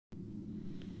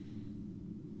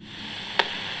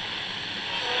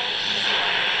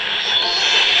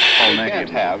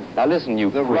can't have. Now listen,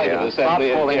 you the right of stop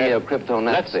assembly. calling me a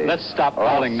crypto-Nazi. Let's stop or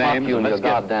calling I'll names. you in and your let's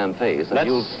get- goddamn face, and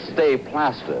you'll stay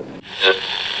plastered.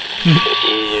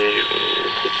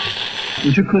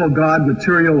 Would you call God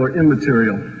material or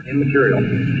immaterial? Immaterial.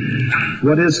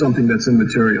 What is something that's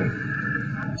immaterial?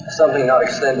 Something not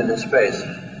extended in space.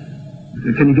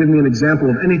 Can you give me an example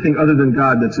of anything other than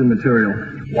God that's immaterial?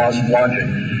 Laws of logic.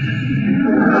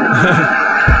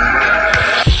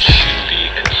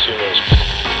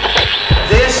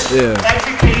 This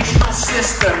educational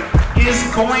system is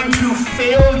going to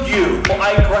fail you.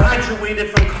 I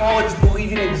graduated from college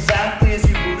believing exactly as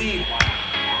you believe.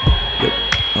 Yep.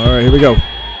 All right, here we go.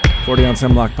 40 Ounce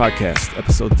Hemlock Podcast,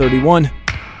 episode 31.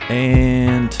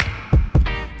 And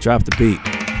drop the beat.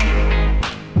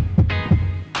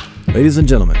 Ladies and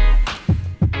gentlemen,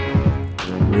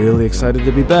 really excited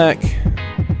to be back.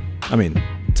 I mean,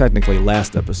 technically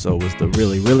last episode was the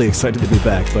really excited to be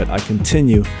back, but I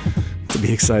continue to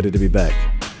be excited to be back.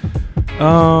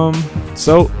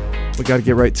 So we got to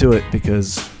get right to it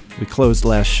because we closed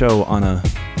last show on a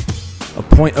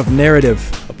point of narrative,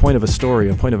 a point of a story,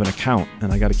 a point of an account,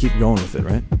 and I got to keep going with it,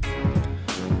 right?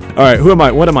 All right, who am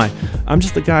I? What am I? I'm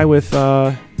just a guy with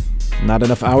not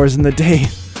enough hours in the day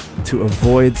to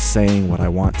avoid saying what I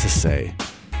want to say.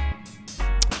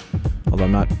 Although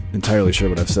I'm not entirely sure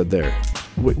what I've said there.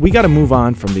 We got to move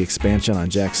on from the expansion on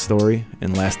Jack's story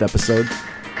in last episode.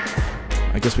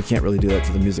 I guess we can't really do that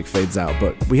till the music fades out,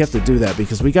 but we have to do that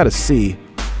because we got to see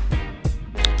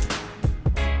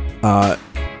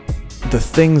the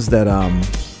things that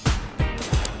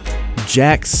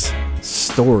Jack's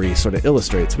story sort of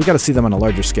illustrates. We got to see them on a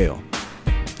larger scale.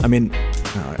 I mean,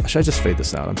 should I just fade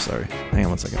this out? I'm sorry. Hang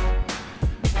on one second.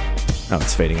 Oh,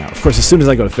 it's fading out. Of course, as soon as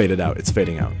I go to fade it out, it's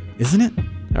fading out. Isn't it?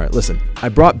 All right, listen. I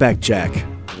brought back Jack.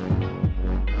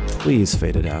 Please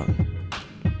fade it out.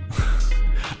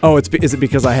 Oh, is it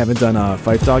because I haven't done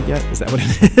Fife Dog yet? Is that what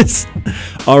it is?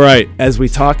 All right. As we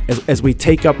talk, as we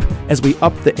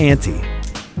up the ante,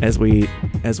 as we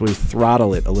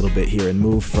throttle it a little bit here and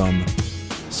move from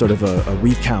sort of a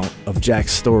recount of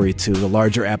Jack's story to the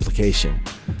larger application.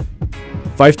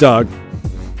 Fife Dog,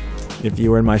 if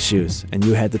you were in my shoes and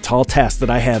you had the tall task that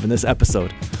I have in this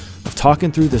episode of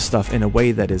talking through this stuff in a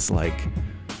way that is like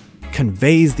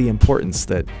conveys the importance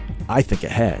that I think it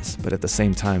has, but at the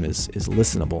same time is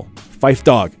listenable. Fife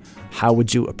Dog, how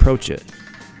would you approach it?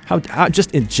 How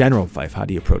just in general, Fife, how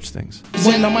do you approach things?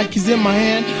 When the mic is in my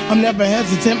hand, I'm never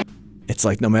hesitant. It's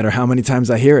like no matter how many times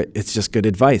I hear it, it's just good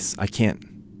advice. I can't.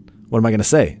 What am I going to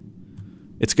say?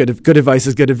 It's good advice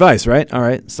is good advice, right? All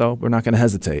right, so we're not going to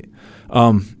hesitate.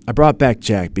 I brought back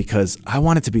Jack because I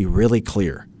wanted to be really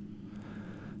clear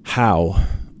how,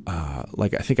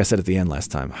 like I think I said at the end last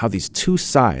time, how these two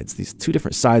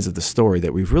different sides of the story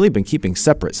that we've really been keeping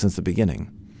separate since the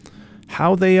beginning,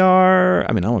 how they are,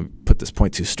 I mean, I don't want to put this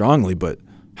point too strongly, but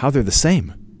how they're the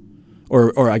same.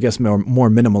 Or I guess more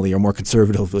minimally or more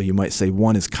conservatively, you might say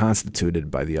one is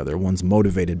constituted by the other, one's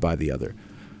motivated by the other.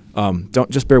 Don't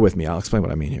just bear with me. I'll explain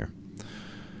what I mean here.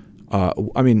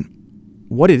 I mean,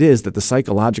 what it is that the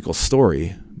psychological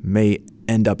story may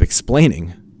end up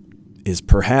explaining is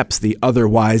perhaps the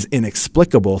otherwise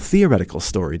inexplicable theoretical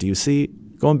story. Do you see?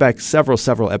 Going back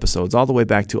several episodes, all the way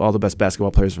back to all the best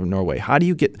basketball players from Norway. How do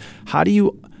you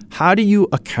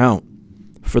account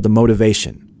for the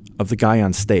motivation of the guy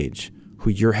on stage who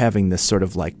you're having this sort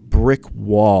of like brick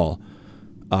wall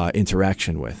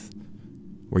interaction with,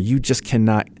 where you just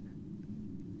cannot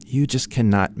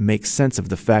make sense of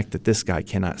the fact that this guy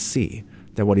cannot see,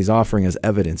 that what he's offering as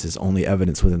evidence is only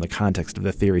evidence within the context of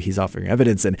the theory he's offering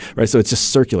evidence in, right? So it's just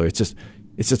circular. It's just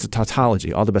a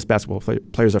tautology. All the best basketball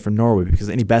players are from Norway because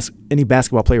any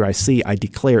basketball player I see, I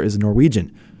declare is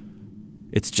Norwegian.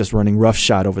 It's just running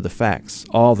roughshod over the facts.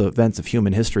 All the events of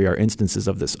human history are instances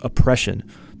of this oppression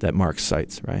that Marx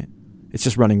cites, right? It's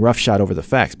just running roughshod over the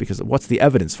facts because what's the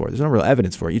evidence for it? There's no real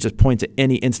evidence for it. You just point to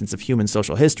any instance of human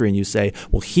social history and you say,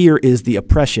 well, here is the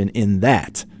oppression in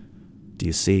that. Do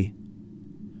you see?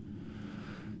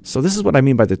 So this is what I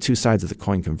mean by the two sides of the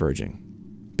coin converging.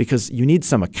 Because you need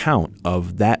some account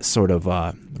of that sort of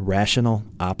rational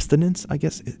obstinance, I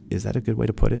guess. Is that a good way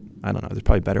to put it? I don't know. There's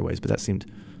probably better ways, but that seems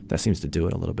to do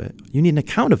it a little bit. You need an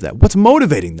account of that. What's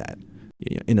motivating that?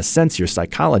 In a sense, you're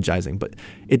psychologizing, but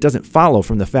it doesn't follow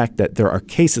from the fact that there are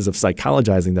cases of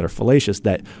psychologizing that are fallacious,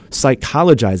 that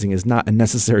psychologizing is not a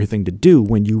necessary thing to do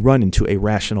when you run into a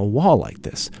rational wall like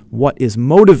this. What is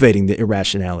motivating the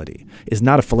irrationality is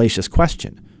not a fallacious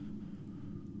question.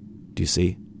 Do you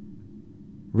see?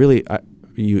 Really,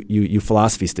 you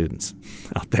philosophy students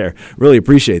out there really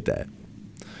appreciate that.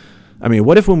 I mean,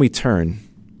 what if when we turn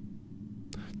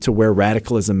to where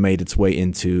radicalism made its way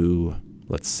into,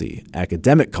 let's see,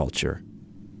 academic culture,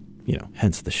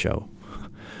 hence the show.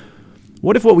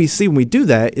 What if what we see when we do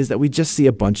that is that we just see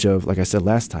a bunch of, like I said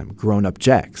last time, grown-up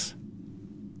jacks,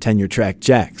 tenure-track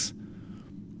jacks,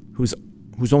 whose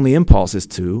only impulse is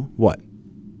to what?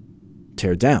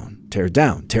 Tear down, tear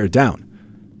down, tear down.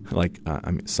 Like,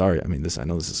 I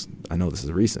know this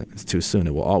is recent. It's too soon.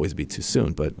 It will always be too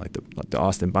soon. But like the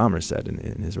Austin Bomber said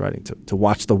in his writing, to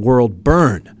watch the world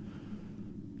burn.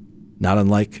 Not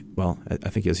unlike, well, I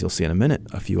think as you'll see in a minute,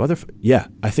 I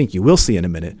think you will see in a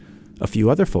minute, a few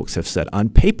other folks have said on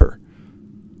paper.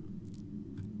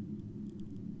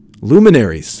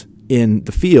 Luminaries in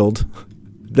the field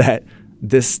that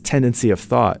this tendency of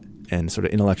thought and sort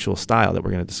of intellectual style that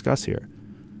we're going to discuss here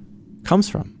comes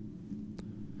from.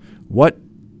 What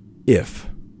if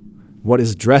what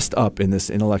is dressed up in this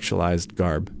intellectualized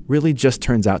garb really just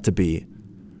turns out to be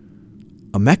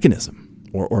a mechanism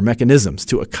or mechanisms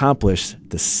to accomplish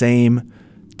the same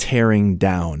tearing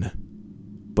down,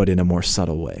 but in a more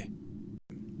subtle way?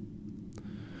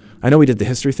 I know we did the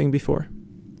history thing before,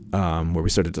 where we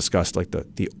sort of discussed like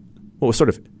what was sort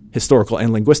of historical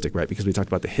and linguistic, right? Because we talked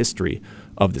about the history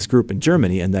of this group in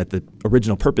Germany, and that the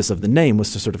original purpose of the name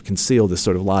was to sort of conceal this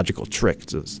sort of logical trick,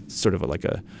 sort of like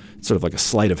a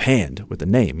sleight of hand with the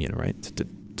name, right?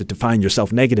 To define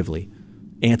yourself negatively,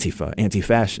 ANTIFA,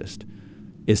 anti-fascist,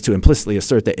 is to implicitly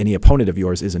assert that any opponent of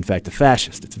yours is in fact a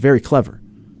fascist. It's very clever.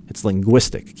 It's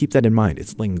linguistic. Keep that in mind.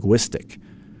 It's linguistic.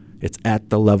 It's at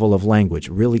the level of language.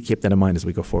 Really keep that in mind as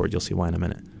we go forward. You'll see why in a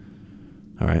minute.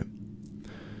 All right.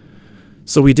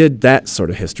 So we did that sort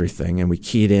of history thing, and we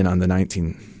keyed in on the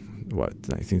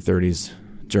 1930s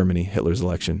Germany, Hitler's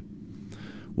election.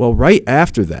 Well, right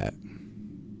after that,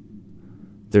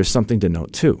 there's something to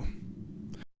note too.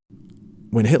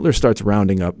 When Hitler starts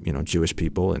rounding up, Jewish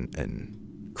people and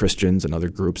Christians and other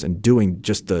groups and doing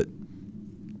just the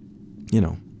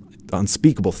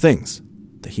unspeakable things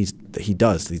that he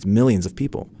does to these millions of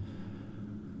people,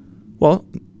 well,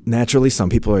 naturally, some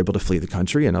people are able to flee the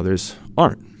country and others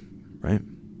aren't. Right?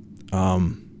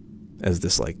 As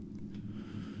this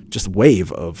just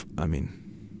wave of, I don't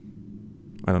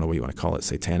know what you want to call it,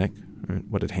 satanic. Right?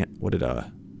 What did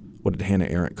Hannah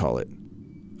Arendt call it?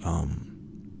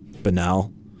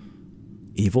 Banal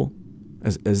evil.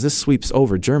 As this sweeps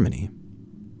over Germany,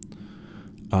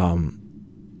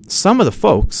 some of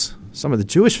the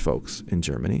Jewish folks in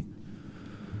Germany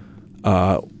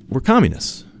were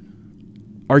communists.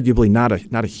 Arguably not a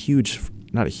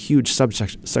huge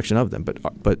subsection of them,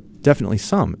 but definitely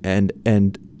some. And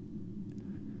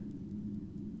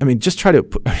just try to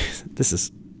put,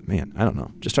 just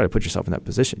try to put yourself in that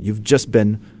position. You've just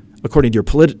been, according to your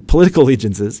political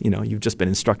allegiances, you've just been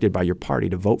instructed by your party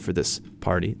to vote for this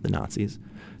party, the Nazis.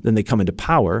 Then they come into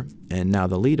power, and now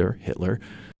the leader, Hitler,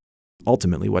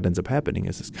 ultimately what ends up happening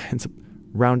is this guy ends up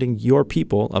rounding your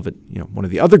people of it, one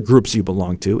of the other groups you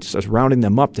belong to, it starts rounding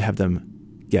them up to have them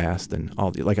gassed and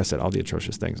all the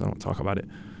atrocious things. I don't talk about it,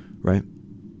 right?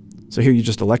 So here you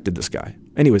just elected this guy.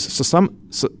 Anyways, so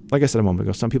like I said a moment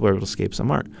ago, some people are able to escape,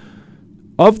 some aren't.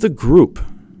 Of the group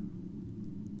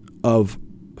of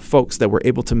folks that were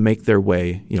able to make their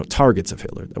way, targets of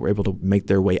Hitler, that were able to make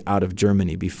their way out of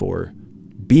Germany before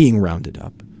being rounded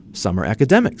up, some are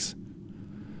academics.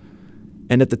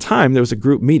 And at the time, there was a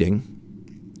group meeting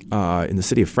in the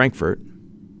city of Frankfurt,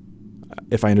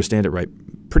 if I understand it right,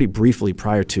 pretty briefly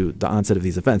prior to the onset of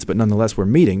these events, but nonetheless we're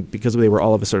meeting because they were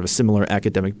all of a sort of a similar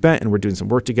academic bent, and we're doing some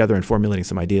work together and formulating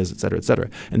some ideas, et cetera, et cetera.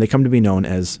 And they come to be known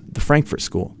as the Frankfurt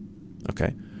School.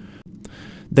 Okay?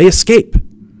 They escape.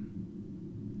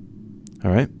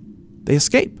 All right? They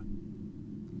escape.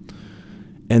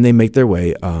 And they make their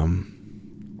way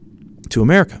to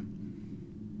America.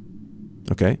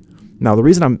 Okay? Now, the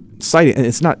reason I'm citing, and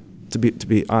it's not, to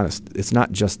be honest, it's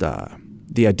not just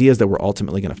the ideas that we're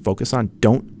ultimately going to focus on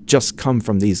don't just come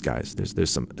from these guys.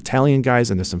 There's some Italian guys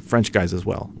and there's some French guys as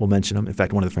well. We'll mention them. In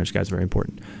fact, one of the French guys is very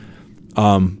important.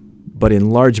 But in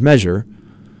large measure,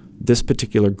 this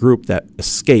particular group that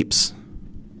escapes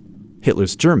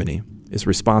Hitler's Germany is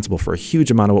responsible for a huge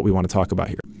amount of what we want to talk about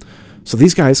here. So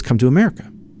these guys come to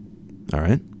America, all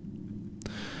right?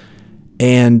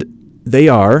 And they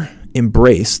are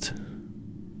embraced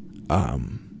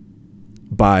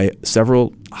by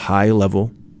several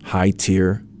high-level,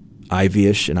 high-tier,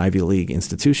 Ivy-ish and Ivy League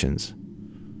institutions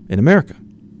in America.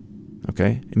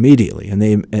 Okay, immediately,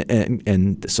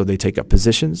 and so they take up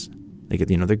positions. They get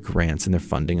their grants and their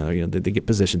funding. They get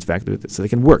positions back so they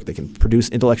can work. They can produce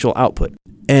intellectual output.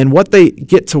 And what they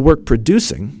get to work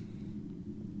producing,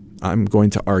 I'm going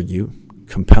to argue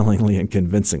compellingly and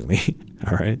convincingly,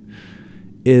 all right,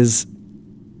 is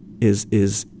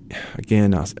is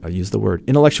again, I'll use the word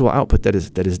intellectual output that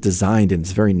is designed in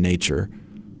its very nature.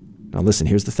 Now listen,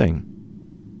 here's the thing.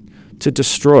 To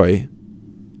destroy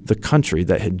the country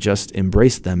that had just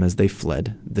embraced them as they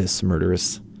fled this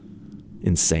murderous,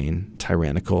 insane,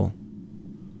 tyrannical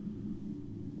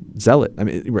zealot. I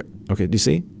mean, okay, do you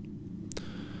see?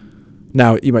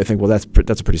 Now you might think, well, that's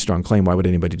a pretty strong claim. Why would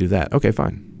anybody do that? Okay,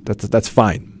 fine. That's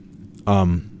fine.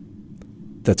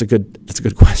 That's a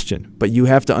good question. But you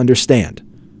have to understand,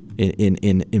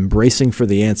 in embracing for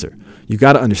the answer, you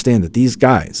got to understand that these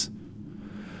guys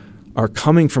are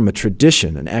coming from a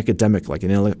tradition, an academic, like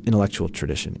an intellectual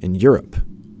tradition in Europe,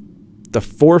 the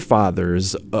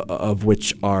forefathers of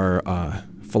which are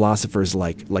philosophers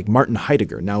like Martin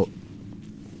Heidegger, now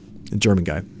a German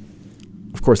guy.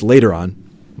 Of course, later on,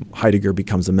 Heidegger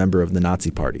becomes a member of the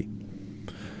Nazi Party.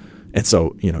 And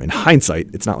so, in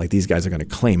hindsight, it's not like these guys are going to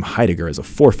claim Heidegger as a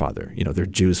forefather. They're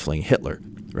Jews fleeing Hitler,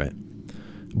 right?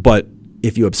 But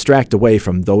if you abstract away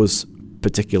from those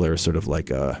particular sort of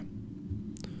like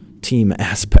team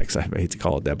aspects, I hate to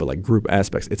call it that, but like group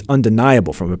aspects, it's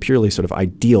undeniable from a purely sort of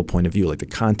ideal point of view, like the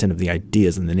content of the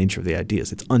ideas and the nature of the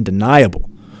ideas. It's undeniable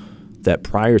that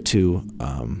prior to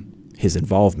his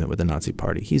involvement with the Nazi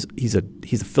Party, he's a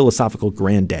philosophical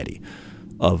granddaddy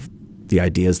of the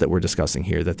ideas that we're discussing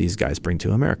here that these guys bring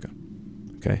to America.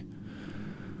 Okay,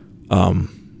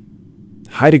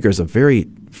 Heidegger's a very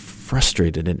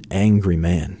frustrated and angry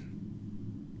man.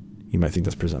 You might think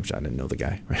that's presumptuous. I didn't know the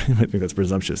guy. Right? You might think that's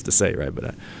presumptuous to say, right?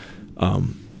 But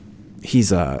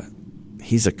he's a.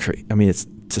 I mean, it's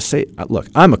to say. Look,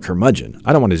 I'm a curmudgeon.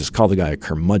 I don't want to just call the guy a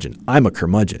curmudgeon. I'm a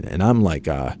curmudgeon, and I'm like,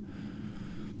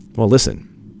 well, listen.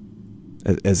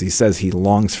 As he says, he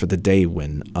longs for the day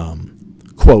when,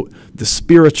 quote, the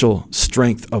spiritual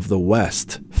strength of the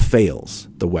West fails.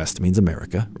 The West means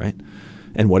America, right?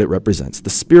 And what it represents. The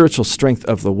spiritual strength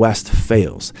of the West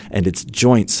fails, and its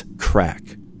joints crack.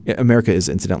 America is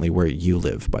incidentally where you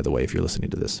live, by the way, if you're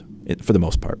listening to this, for the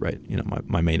most part, right?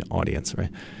 My main audience, right?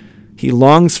 He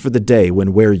longs for the day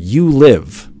when where you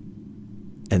live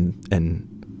and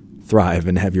thrive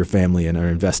and have your family and are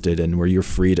invested and where you're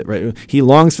free to, right? He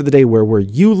longs for the day where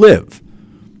you live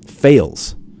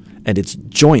fails and its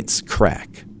joints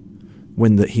crack.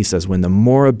 He says, when the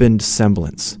moribund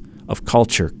semblance of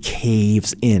culture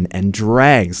caves in and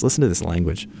drags, listen to this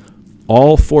language,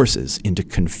 all forces into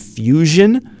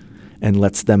confusion and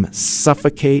lets them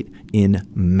suffocate in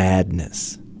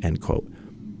madness, end quote.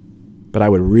 But I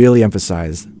would really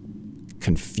emphasize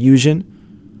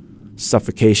confusion,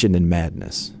 suffocation, and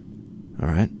madness. All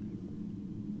right?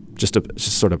 Just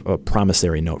sort of a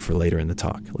promissory note for later in the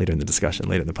talk, later in the discussion,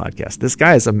 later in the podcast. This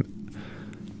guy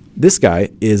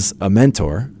is a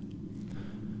mentor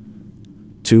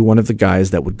to one of the guys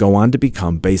that would go on to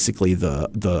become basically the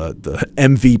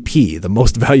MVP, the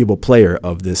most valuable player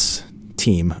of this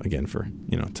team, again, for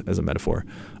as a metaphor,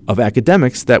 of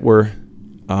academics that we're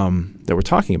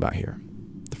talking about here,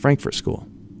 the Frankfurt School.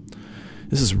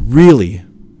 This is really,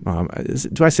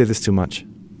 do I say this too much?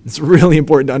 It's really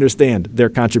important to understand their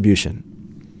contribution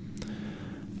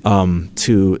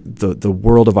to the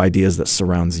world of ideas that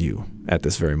surrounds you at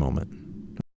this very moment.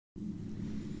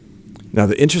 Now,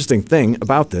 the interesting thing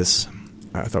about this,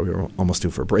 I thought we were almost due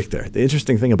for a break there. The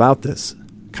interesting thing about this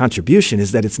contribution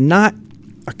is that it's not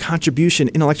a contribution,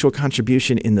 intellectual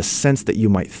contribution in the sense that you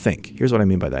might think. Here's what I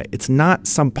mean by that. It's not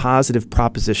some positive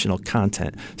propositional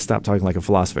content. Stop talking like a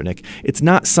philosopher, Nick. It's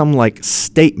not some like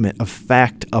statement of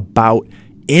fact about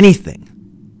anything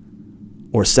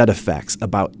or set of facts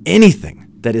about anything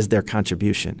that is their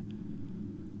contribution.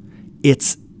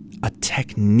 It's a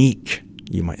technique,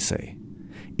 you might say.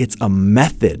 It's a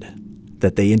method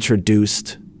that they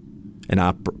introduced and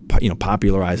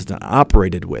popularized and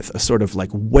operated with, a sort of like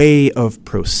way of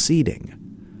proceeding,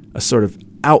 a sort of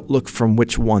outlook from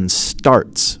which one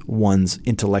starts one's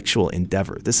intellectual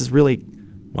endeavor. This is really,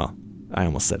 well, I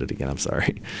almost said it again, I'm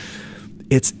sorry.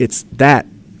 It's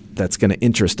that's going to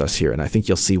interest us here, and I think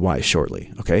you'll see why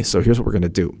shortly. Okay, so here's what we're going to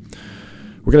do.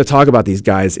 We're going to talk about these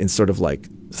guys in sort of like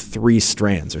three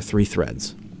strands or three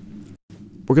threads.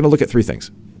 We're going to look at three things.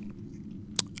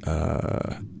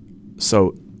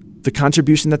 So the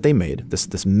contribution that they made,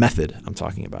 this method I'm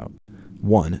talking about,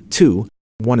 one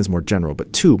is more general,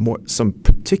 but some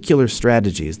particular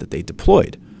strategies that they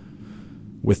deployed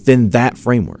within that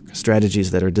framework,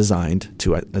 strategies that are designed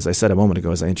to, as I said a moment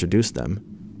ago as I introduced them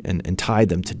and tied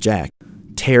them to Jack,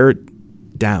 tear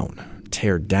down,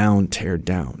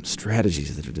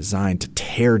 strategies that are designed to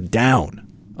tear down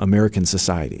American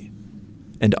society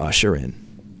and usher in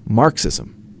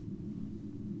Marxism.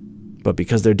 But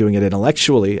because they're doing it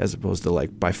intellectually as opposed to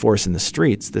like by force in the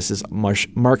streets, this is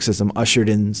Marxism ushered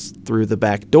in through the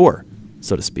back door,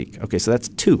 so to speak. Okay, so that's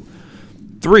 2.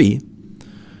 3,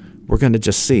 we're going to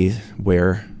just see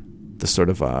where the sort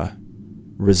of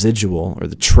residual or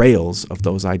the trails of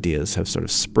those ideas have sort of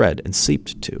spread and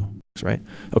seeped to, right?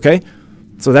 Okay,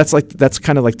 so that's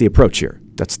kind of like the approach here.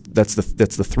 That's the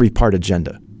 3-part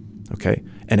agenda. Okay,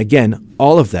 and again,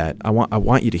 all of that I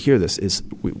want you to hear this is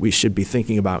we should be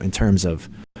thinking about in terms of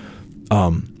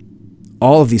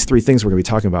all of these 3 things we're going to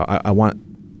be talking about. I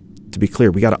want to be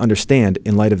clear. We got to understand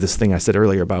in light of this thing I said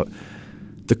earlier about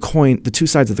the 2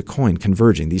 sides of the coin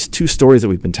converging. These 2 stories that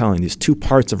we've been telling, these 2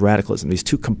 parts of radicalism, these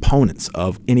 2 components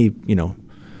of any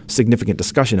significant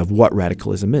discussion of what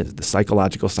radicalism is, the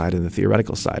psychological side and the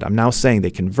theoretical side. I'm now saying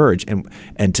they converge,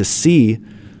 and to see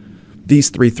these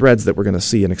 3 threads that we're going to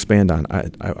see and expand on,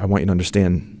 I want you to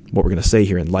understand what we're going to say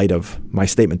here in light of my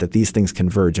statement that these things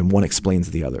converge and one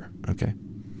explains the other. Okay,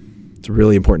 it's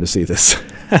really important to see this.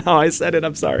 How I said it.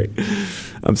 I'm sorry.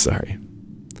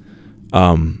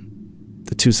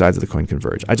 The 2 sides of the coin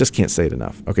converge. I just can't say it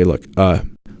enough. Okay, look.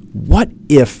 What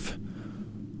if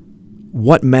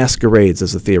what masquerades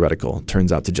as the theoretical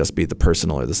turns out to just be the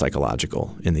personal or the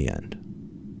psychological in the end?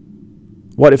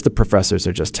 What if the professors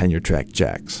are just tenure-track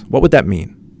jacks? What would that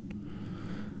mean?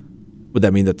 Would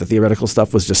that mean that the theoretical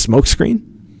stuff was just smokescreen,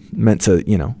 meant to,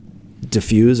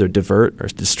 diffuse or divert or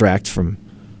distract from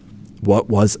what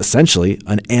was essentially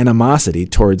an animosity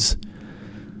towards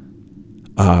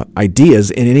ideas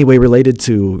in any way related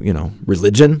to,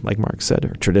 religion, like Marx said,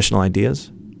 or traditional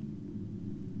ideas?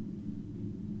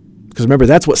 Because remember,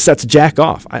 that's what sets Jack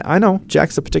off. I know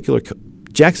Jack's a particular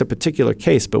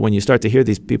case, but when you start to hear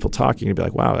these people talking, you'll be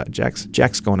like, wow,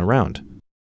 Jack's going around.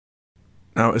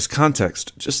 Now, as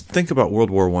context, just think about World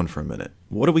War I for a minute.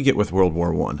 What do we get with World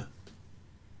War I?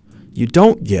 You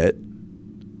don't get,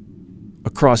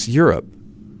 across Europe,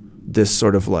 this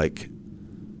sort of like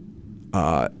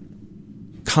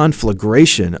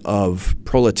conflagration of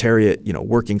proletariat,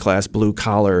 working class, blue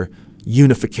collar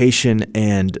unification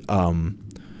and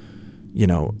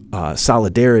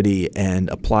solidarity and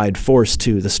applied force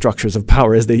to the structures of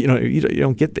power as they, you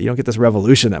don't get that. You don't get this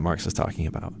revolution that Marx is talking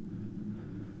about.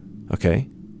 Okay,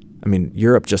 I mean,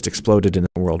 Europe just exploded in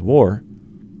a world war,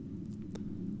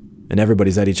 and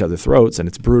everybody's at each other's throats, and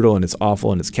it's brutal and it's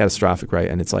awful and it's catastrophic, right?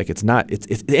 And it's like it's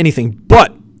anything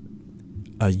but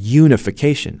a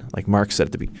unification, like Marx said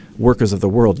at the beginning. Workers of the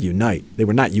world unite. They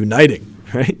were not uniting,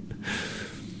 right?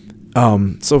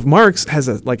 So if Marx has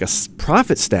a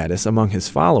prophet status among his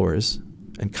followers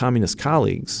and communist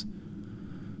colleagues,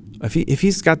 if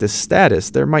he's got this status,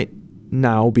 there might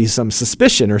now be some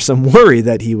suspicion or some worry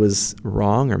that he was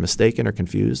wrong or mistaken or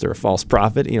confused or a false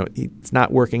prophet. It's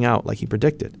not working out like he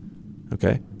predicted.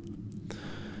 Okay.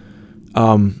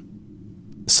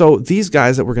 So these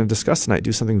guys that we're going to discuss tonight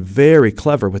do something very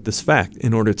clever with this fact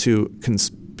in order to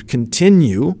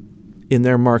continue in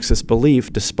their Marxist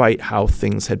belief despite how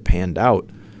things had panned out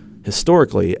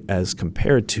historically as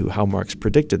compared to how Marx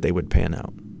predicted they would pan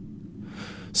out.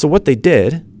 So what they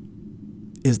did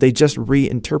is they just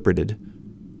reinterpreted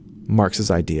Marx's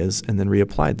ideas and then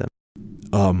reapplied them.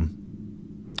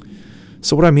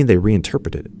 So what do I mean they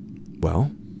reinterpreted it?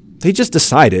 Well, they just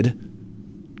decided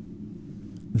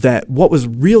that what was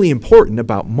really important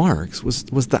about Marx was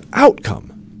the outcome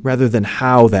rather than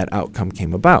how that outcome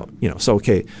came about. So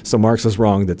Marx was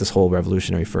wrong that this whole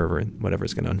revolutionary fervor and whatever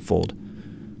is going to unfold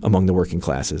among the working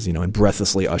classes, and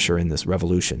breathlessly usher in this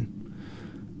revolution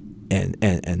and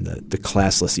the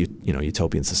classless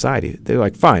utopian society. They're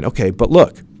like, fine, okay, but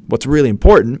look, what's really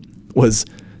important was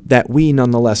that we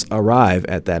nonetheless arrive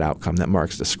at that outcome that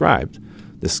Marx described,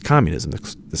 this communism,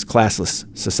 this classless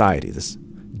society, this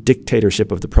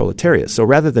dictatorship of the proletariat. So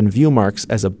rather than view Marx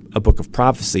as a book of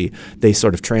prophecy, they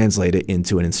sort of translate it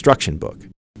into an instruction book.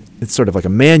 It's sort of like a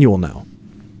manual now,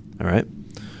 all right?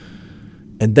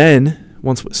 And then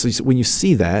when you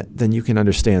see that, then you can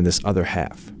understand this other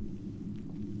half.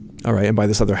 All right, and by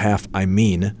this other half, I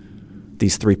mean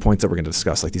these 3 points that we're going to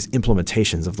discuss, like these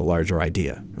implementations of the larger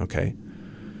idea, okay?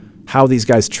 How these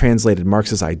guys translated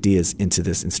Marx's ideas into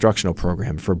this instructional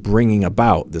program for bringing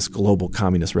about this global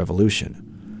communist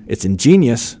revolution. It's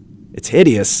ingenious, it's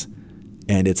hideous,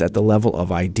 and it's at the level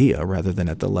of idea rather than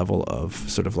at the level of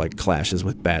sort of like clashes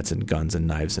with bats and guns and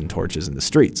knives and torches in the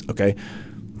streets, okay?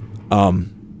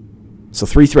 So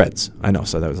 3 threads. I know,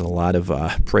 so that was a lot of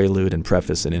prelude and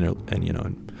preface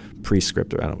and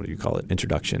prescript, or I don't know what you call it,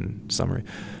 introduction, summary.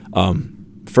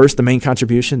 First, the main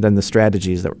contribution, then the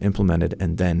strategies that were implemented,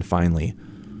 and then finally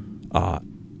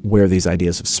where these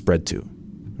ideas have spread to,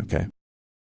 okay?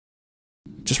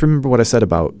 Just remember what I said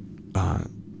about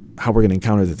how we're going to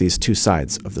encounter that these two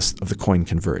sides of the coin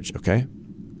converge. Okay,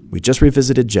 we just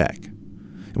revisited Jack,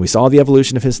 and we saw the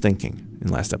evolution of his thinking in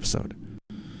last episode,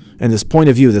 and this point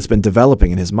of view that's been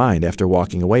developing in his mind after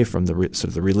walking away from the sort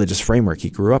of the religious framework he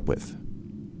grew up with.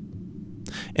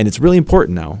 And it's really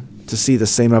important now to see the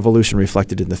same evolution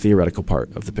reflected in the theoretical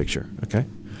part of the picture. Okay,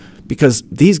 because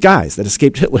these guys that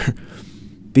escaped Hitler,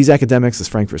 these academics, this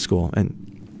Frankfurt School, and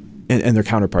their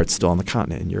counterparts still on the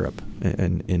continent in Europe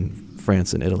and in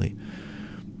France and Italy.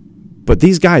 But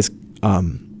these guys,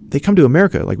 they come to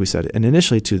America, like we said, and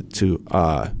initially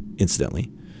to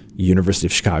incidentally, University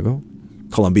of Chicago,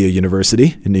 Columbia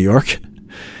University in New York.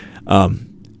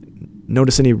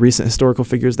 Notice any recent historical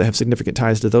figures that have significant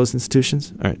ties to those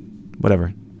institutions? All right,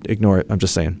 whatever. Ignore it. I'm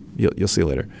just saying. You'll see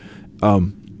later.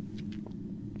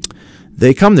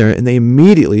 They come there and they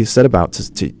immediately set about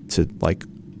to like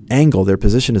angle their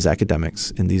position as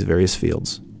academics in these various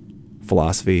fields,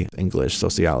 philosophy, English,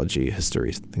 sociology,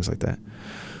 history, things like that,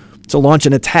 to launch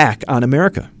an attack on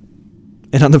America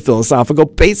and on the philosophical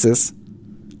basis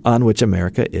on which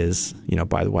America is,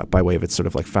 by way of its sort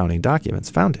of like founding documents,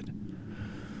 founded.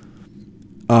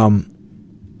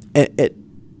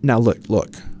 Now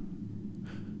look.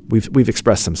 We've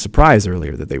expressed some surprise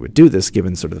earlier that they would do this,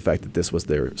 given sort of the fact that this was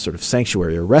their sort of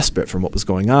sanctuary or respite from what was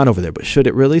going on over there. But should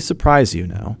it really surprise you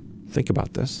now? Think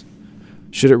about this.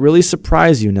 Should it really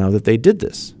surprise you now that they did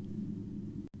this?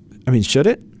 I mean, should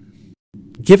it?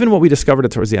 Given what we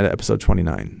discovered towards the end of episode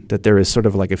 29, that there is sort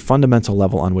of like a fundamental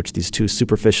level on which these two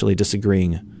superficially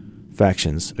disagreeing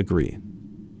factions agree.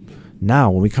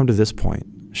 Now, when we come to this point,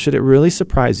 should it really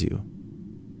surprise you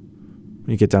when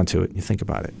you get down to it and you think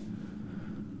about it?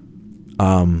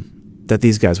 That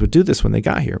these guys would do this when they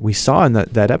got here. We saw in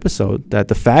that episode that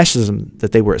the fascism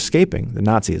that they were escaping, the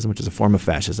Nazism, which is a form of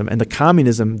fascism, and the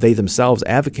communism they themselves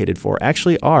advocated for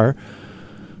actually are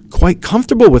quite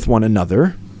comfortable with one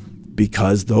another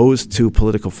because those two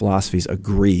political philosophies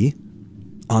agree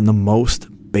on the most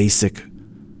basic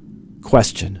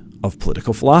question of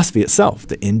political philosophy itself,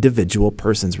 the individual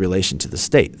person's relation to the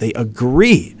state. They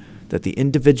agree that the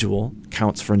individual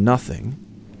counts for nothing,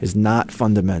 is not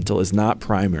fundamental, is not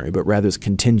primary, but rather is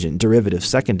contingent, derivative,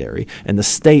 secondary, and the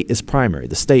state is primary.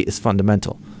 The state is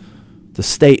fundamental. The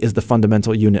state is the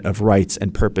fundamental unit of rights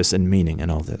and purpose and meaning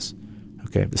and all this.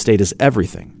 Okay, the state is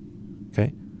everything.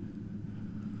 Okay,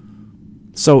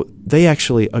 so they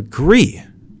actually agree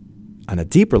on a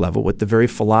deeper level with the very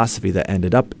philosophy that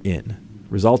ended up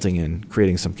resulting in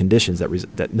creating some conditions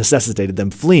that necessitated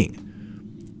them fleeing.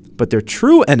 But their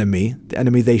true enemy, the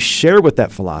enemy they share with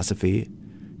that philosophy,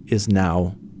 is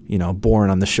now, born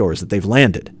on the shores that they've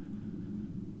landed.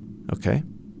 Okay?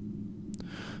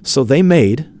 So they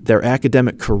made their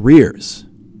academic careers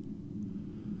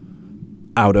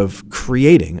out of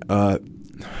creating, I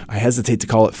hesitate to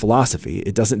call it philosophy.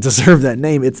 It doesn't deserve that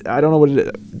name. I don't know what it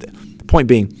is. The point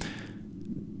being,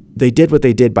 they did what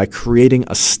they did by creating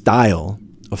a style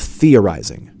of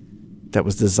theorizing that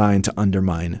was designed to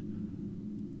undermine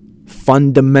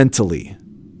fundamentally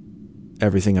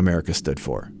everything America stood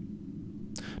for.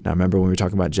 Now, remember when we were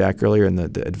talking about Jack earlier and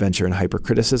the adventure in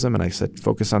hypercriticism, and I said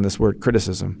focus on this word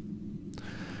criticism.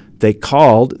 They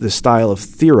called this style of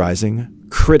theorizing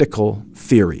critical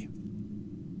theory.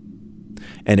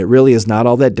 And it really is not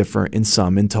all that different in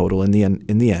total in the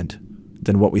end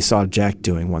than what we saw Jack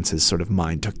doing once his sort of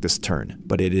mind took this turn.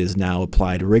 But it is now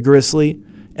applied rigorously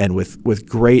and with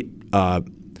great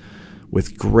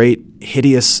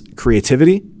hideous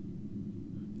creativity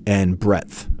and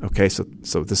breadth. Okay, so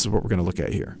this is what we're going to look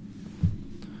at here.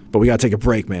 But we got to take a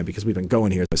break, man, because we've been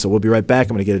going here. So we'll be right back.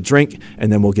 I'm going to get a drink,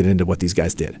 and then we'll get into what these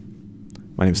guys did.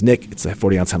 My name's Nick. It's the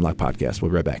 40 Ounce Hemlock Podcast. We'll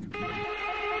be right back.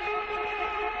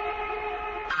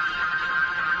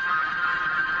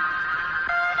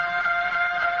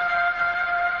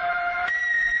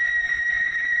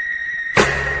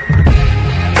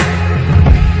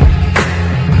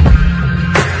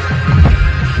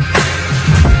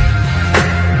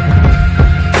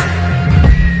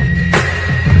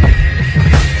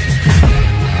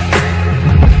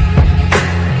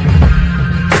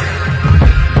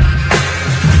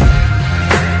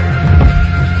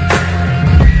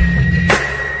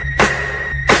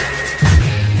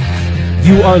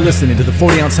 You are listening to the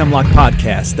 40 Ounce Hemlock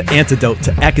Podcast, the antidote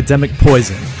to academic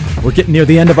poison. We're getting near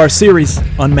the end of our series,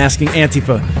 Unmasking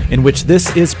ANTIFA, in which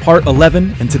this is part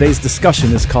 11, and today's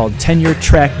discussion is called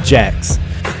Tenure-Track Jacks.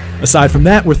 Aside from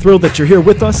that, we're thrilled that you're here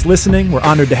with us, listening. We're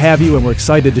honored to have you, and we're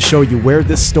excited to show you where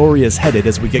this story is headed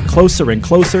as we get closer and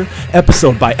closer,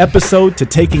 episode by episode, to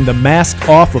taking the mask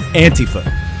off of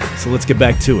ANTIFA. So let's get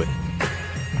back to it.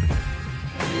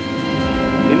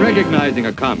 In recognizing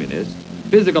a communist,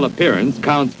 physical appearance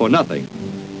counts for nothing.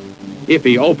 If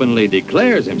he openly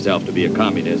declares himself to be a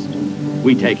communist,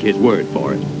 we take his word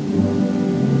for it.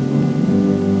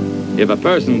 If a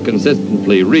person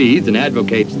consistently reads and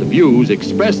advocates the views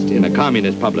expressed in a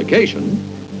communist publication,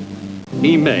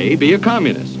 he may be a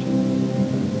communist.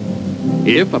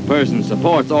 If a person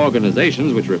supports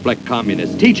organizations which reflect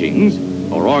communist teachings,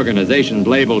 or organizations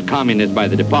labeled communist by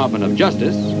the Department of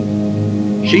Justice,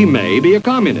 she may be a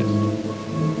communist.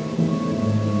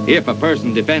 If a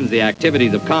person defends the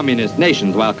activities of communist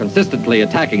nations while consistently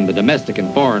attacking the domestic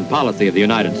and foreign policy of the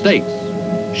United States,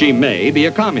 she may be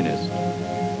a communist.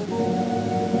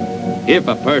 If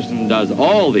a person does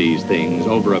all these things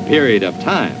over a period of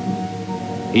time,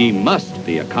 he must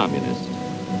be a communist.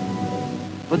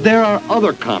 But there are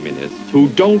other communists who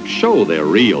don't show their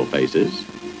real faces,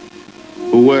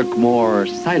 who work more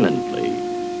silently.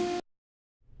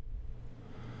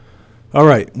 All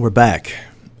right, we're back.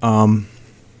 I'm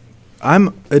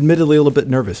admittedly a little bit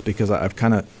nervous because I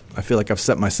feel like I've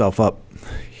set myself up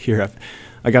here.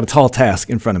 I got a tall task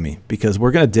in front of me because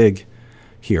we're going to dig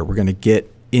here. We're going to get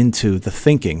into the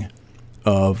thinking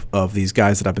of these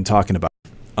guys that I've been talking about.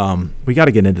 We got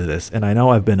to get into this, and I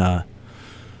know I've been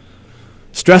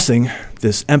stressing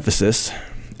this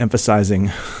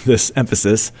emphasizing this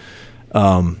emphasis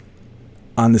on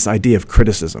this idea of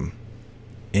criticism.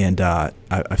 And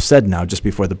I've said now just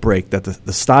before the break that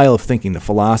the style of thinking, the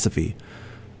philosophy,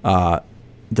 the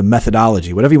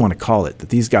methodology, whatever you want to call it, that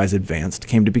these guys advanced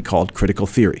came to be called critical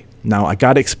theory. Now, I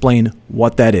got to explain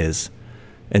what that is,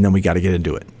 and then we got to get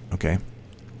into it, okay?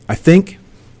 I think,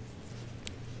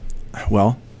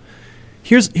 well,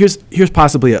 here's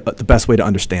possibly the best way to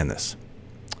understand this.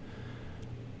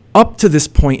 Up to this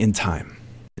point in time,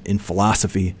 in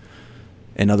philosophy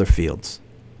and other fields,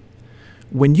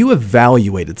 when you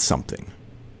evaluated something,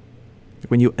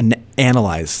 when you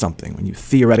analyzed something, when you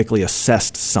theoretically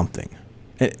assessed something,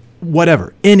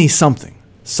 whatever, any something,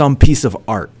 some piece of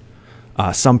art,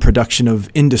 some production of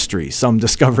industry, some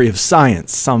discovery of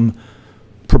science, some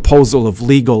proposal of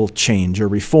legal change or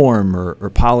reform or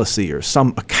policy, or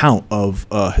some account of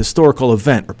a historical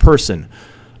event or person,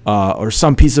 or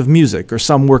some piece of music or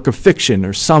some work of fiction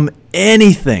or some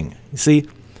anything, you see,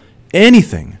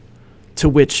 anything to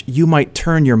which you might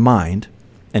turn your mind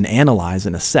and analyze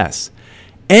and assess.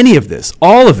 Any of this,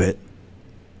 all of it,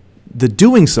 the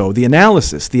doing so, the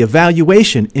analysis, the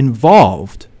evaluation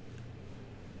involves,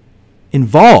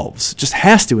 just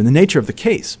has to, in the nature of the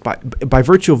case, by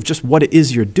virtue of just what it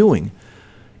is you're doing,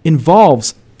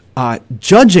 involves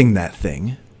judging that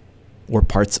thing, or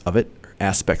parts of it, or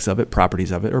aspects of it,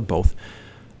 properties of it, or both,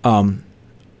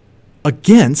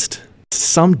 against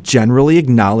some generally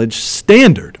acknowledged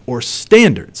standard or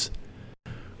standards.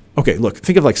 Okay, look,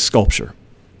 think of like sculpture.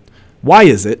 Why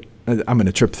is it, I'm going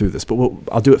to trip through this, but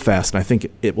I'll do it fast, and I think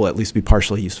it will at least be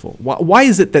partially useful. Why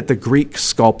is it that the Greek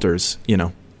sculptors,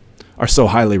 are so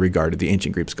highly regarded, the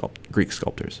ancient Greek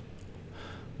sculptors?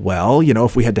 Well,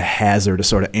 if we had to hazard a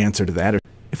sort of answer to that, or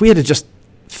if we had to just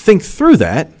think through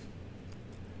that,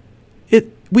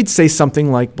 we'd say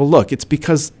something like, well, look, it's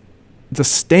because the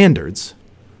standards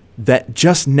that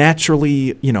just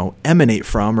naturally, emanate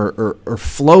from or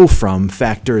flow from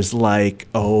factors like,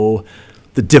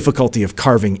 the difficulty of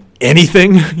carving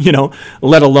anything,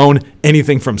 let alone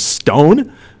anything from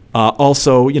stone.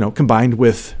 Also, combined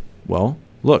with, well,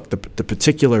 look, the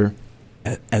particular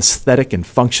aesthetic and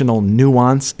functional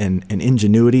nuance and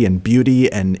ingenuity and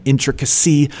beauty and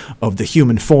intricacy of the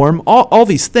human form, all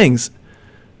these things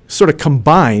sort of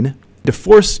combine to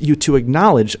force you to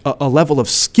acknowledge a level of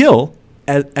skill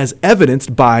as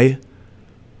evidenced by,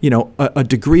 a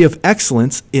degree of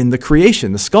excellence in the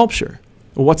creation, the sculpture.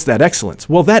 Well, what's that excellence?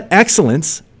 Well, that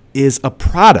excellence is a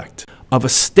product of a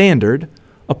standard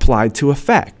applied to a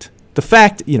fact. The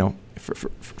fact,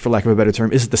 for lack of a better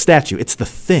term, is the statue. It's the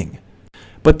thing.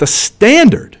 But the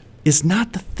standard is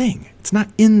not the thing. It's not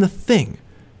in the thing,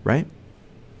 right?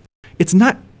 It's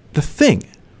not the thing.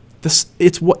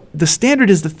 The standard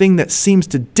is the thing that seems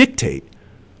to dictate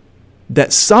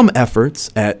that some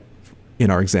efforts at, in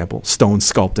our example, stone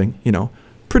sculpting,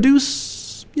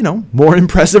 produce, more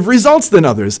impressive results than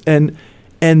others, and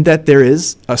that there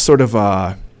is a sort of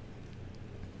a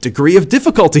degree of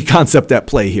difficulty concept at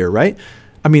play here, right?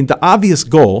 I mean, the obvious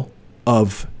goal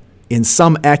of, in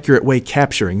some accurate way,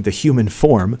 capturing the human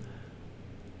form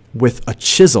with a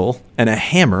chisel and a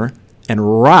hammer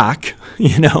and rock,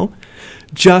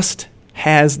 just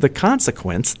has the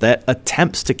consequence that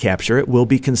attempts to capture it will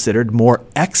be considered more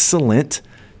excellent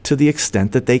to the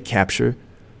extent that they capture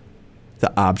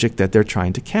the object that they're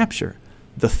trying to capture.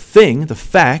 The thing, the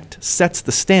fact, sets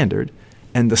the standard,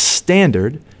 and the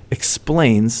standard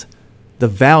explains the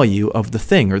value of the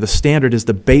thing, or the standard is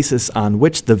the basis on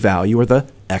which the value or the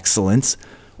excellence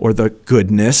or the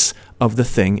goodness of the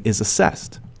thing is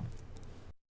assessed.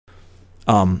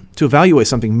 To evaluate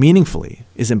something meaningfully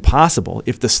is impossible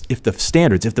if the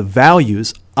standards, if the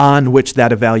values on which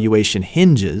that evaluation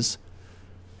hinges,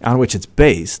 on which it's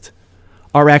based,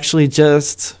 are actually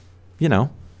just,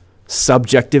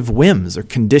 subjective whims or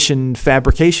conditioned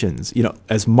fabrications,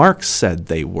 as Marx said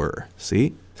they were.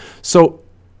 See? So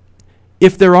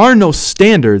if there are no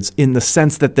standards in the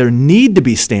sense that there need to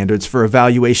be standards for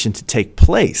evaluation to take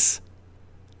place,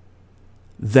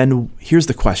 then here's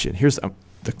the question. Here's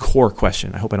the core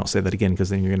question. I hope I don't say that again, because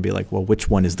then you're going to be like, well, which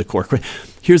one is the core question?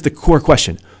 Here's the core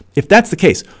question. If that's the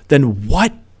case, then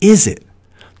what is it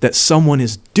that someone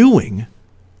is doing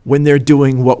when they're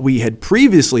doing what we had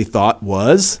previously thought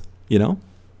was,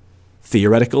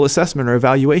 theoretical assessment or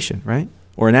evaluation, right?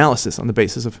 Or analysis on the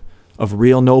basis of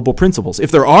real knowable principles.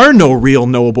 If there are no real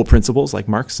knowable principles, like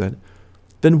Marx said,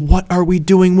 then what are we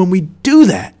doing when we do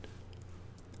that?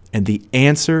 And the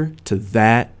answer to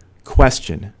that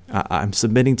question, I'm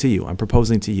submitting to you, I'm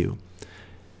proposing to you,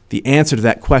 the answer to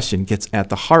that question gets at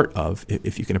the heart of,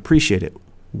 if you can appreciate it,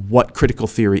 what critical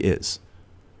theory is.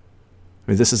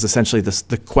 I mean, this is essentially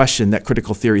the question that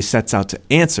critical theory sets out to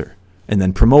answer and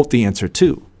then promote the answer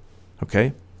to,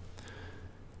 okay?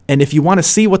 And if you want to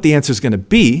see what the answer is going to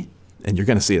be, and you're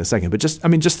going to see it in a second, but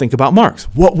just think about Marx.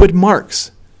 What would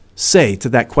Marx say to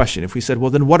that question? If we said, well,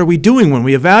 then what are we doing when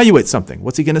we evaluate something?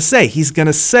 What's he going to say? He's going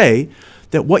to say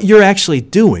that what you're actually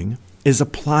doing is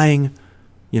applying,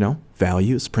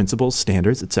 values, principles,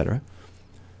 standards, etc.,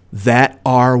 that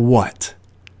are what?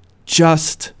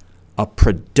 Just a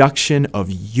production of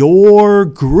your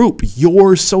group,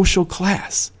 your social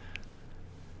class.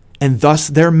 And thus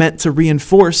they're meant to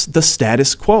reinforce the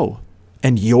status quo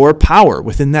and your power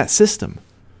within that system.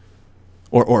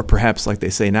 Or perhaps, like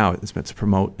they say now, it's meant to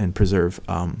promote and preserve,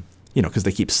 because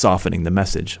they keep softening the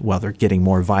message while they're getting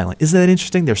more violent. Isn't that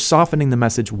interesting? They're softening the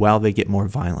message while they get more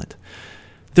violent.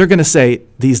 They're going to say,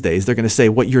 these days, they're going to say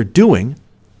what you're doing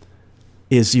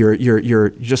is you're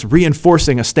just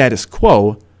reinforcing a status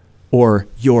quo or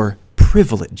your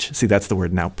privilege. See, that's the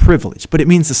word now, privilege. But it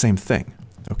means the same thing,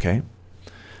 okay?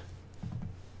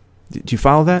 Do you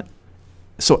follow that?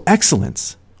 So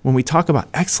excellence, when we talk about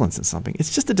excellence in something,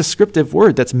 it's just a descriptive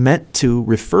word that's meant to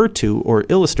refer to or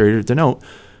illustrate or denote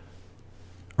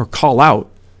or call out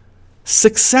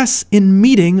success in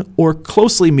meeting or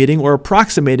closely meeting or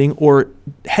approximating or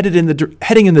heading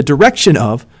in the direction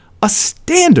of a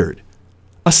standard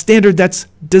that's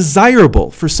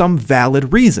desirable for some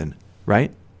valid reason,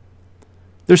 right?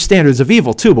 There's standards of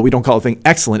evil too, but we don't call a thing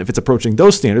excellent if it's approaching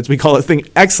those standards. We call a thing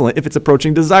excellent if it's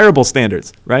approaching desirable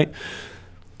standards, right?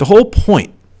 The whole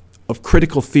point of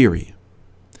critical theory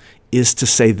is to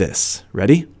say this.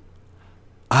 Ready?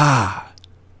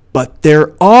 But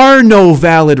there are no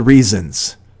valid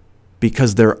reasons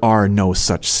because there are no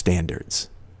such standards.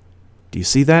 Do you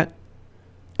see that?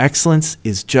 Excellence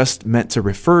is just meant to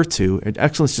refer to, and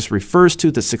excellence just refers to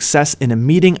the success in a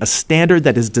meeting a standard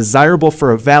that is desirable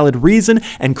for a valid reason,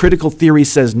 and critical theory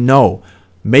says no.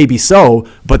 Maybe so,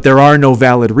 but there are no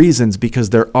valid reasons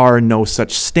because there are no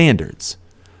such standards.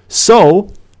 So,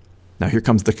 now here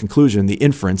comes the conclusion, the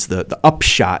inference, the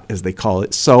upshot as they call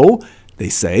it. So, they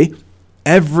say,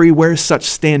 everywhere such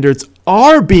standards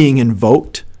are being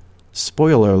invoked,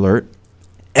 spoiler alert,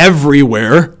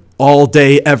 everywhere, all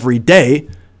day, every day,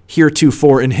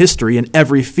 heretofore in history, in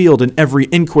every field, in every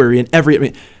inquiry,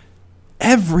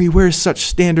 everywhere such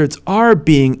standards are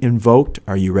being invoked,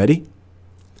 are you ready?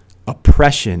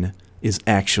 Oppression is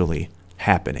actually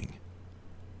happening.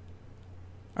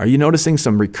 Are you noticing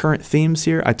some recurrent themes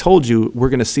here? I told you we're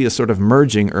going to see a sort of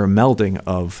merging or melding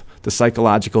of the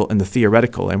psychological and the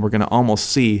theoretical, and we're going to almost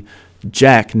see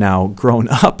Jack now grown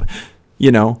up,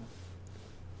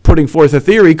 putting forth a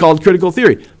theory called critical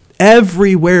theory.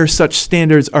 Everywhere such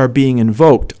standards are being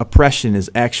invoked, oppression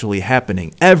is actually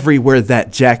happening. Everywhere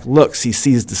that Jack looks, he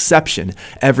sees deception.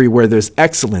 Everywhere there's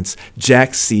excellence,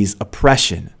 Jack sees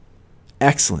oppression.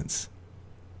 Excellence.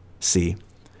 See,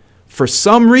 for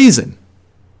some reason,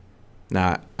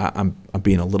 now I'm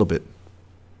being a little bit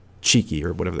cheeky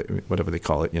or whatever they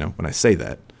call it, when I say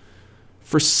that.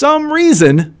 For some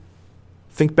reason,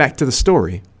 think back to the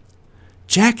story,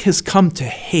 Jack has come to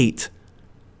hate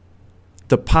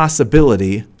the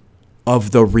possibility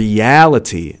of the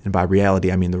reality, and by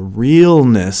reality I mean the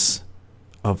realness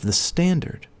of the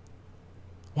standard.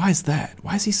 Why is that?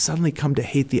 Why has he suddenly come to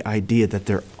hate the idea that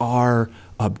there are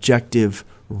objective,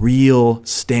 real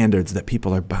standards that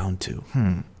people are bound to?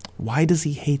 Why does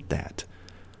he hate that?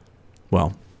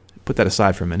 Well, put that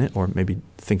aside for a minute, or maybe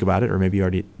think about it, or maybe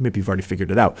you've already figured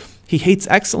it out. He hates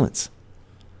excellence.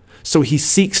 So he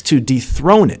seeks to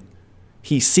dethrone it.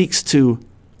 He seeks to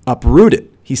uproot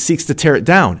it. He seeks to tear it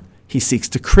down. He seeks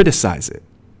to criticize it.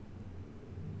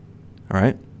 All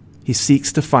right? He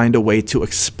seeks to find a way to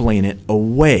explain it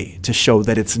away, to show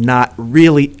that it's not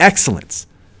really excellence.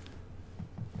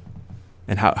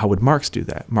 And how would Marx do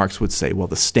that? Marx would say, well,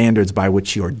 the standards by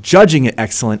which you're judging it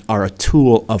excellent are a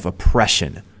tool of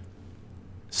oppression.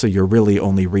 So you're really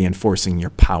only reinforcing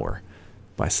your power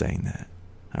by saying that.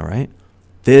 All right?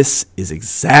 This is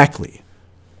exactly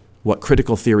what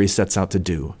critical theory sets out to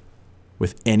do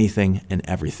with anything and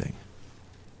everything.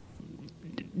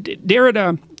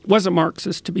 Derrida was a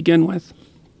Marxist to begin with,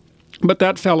 but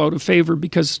that fell out of favor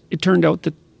because it turned out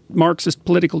that Marxist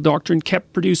political doctrine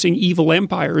kept producing evil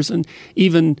empires, and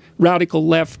even radical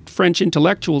left French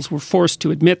intellectuals were forced to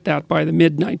admit that by the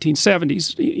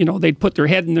mid-1970s. You know, they'd put their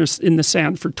head in the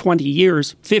sand for 20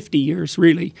 years, 50 years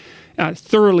really,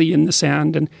 thoroughly in the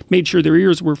sand, and made sure their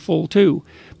ears were full too.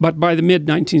 But by the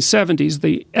mid-1970s,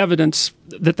 the evidence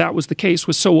that that was the case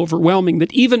was so overwhelming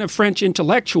that even a French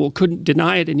intellectual couldn't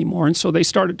deny it anymore, and so they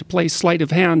started to play sleight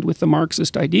of hand with the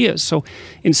Marxist ideas. So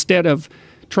instead of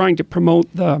trying to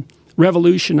promote the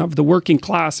revolution of the working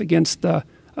class against the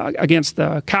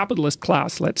capitalist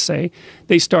class, let's say,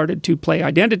 they started to play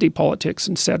identity politics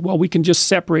and said, well, we can just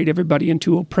separate everybody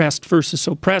into oppressed versus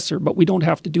oppressor, but we don't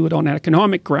have to do it on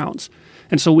economic grounds.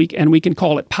 And so we can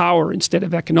call it power instead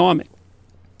of economic.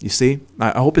 You see,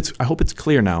 I hope it's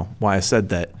clear now why I said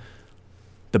that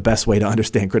the best way to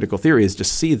understand critical theory is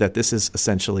just see that this is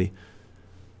essentially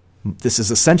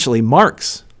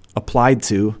Marx applied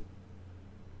to,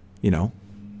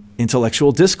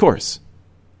 intellectual discourse.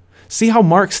 See how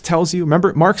Marx tells you,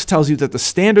 remember, Marx tells you that the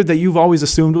standard that you've always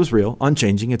assumed was real,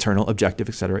 unchanging, eternal, objective,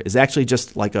 etc., is actually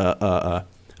just like a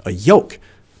yoke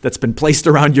that's been placed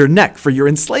around your neck for your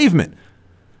enslavement.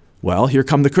 Well, here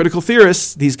come the critical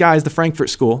theorists, these guys, the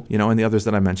Frankfurt School, and the others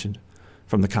that I mentioned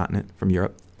from the continent, from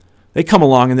Europe. They come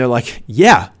along and they're like,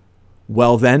 yeah,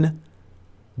 well then,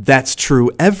 that's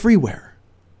true everywhere.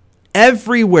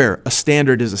 Everywhere a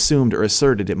standard is assumed or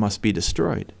asserted, it must be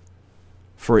destroyed.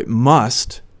 For it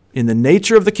must, in the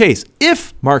nature of the case,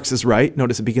 if Marx is right,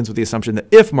 notice it begins with the assumption that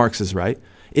if Marx is right,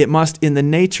 it must, in the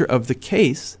nature of the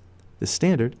case, the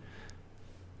standard,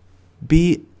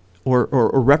 be or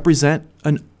represent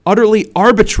an utterly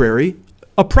arbitrary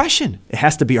oppression. It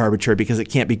has to be arbitrary because it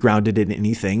can't be grounded in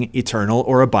anything eternal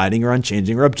or abiding or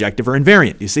unchanging or objective or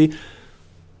invariant. You see?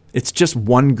 It's just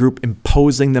one group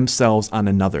imposing themselves on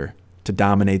another to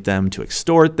dominate them, to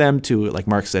extort them, to, like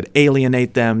Marx said,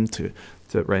 alienate them, to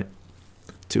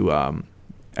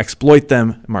exploit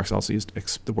them. Marx also used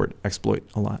the word exploit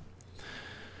a lot.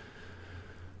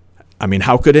 I mean,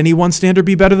 how could any one standard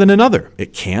be better than another?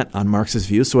 It can't, on Marx's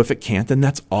view. So if it can't, then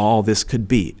that's all this could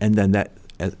be. And then that,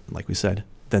 like we said,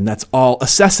 then that's all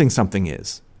assessing something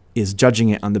is judging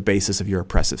it on the basis of your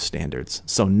oppressive standards.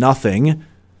 So nothing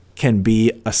can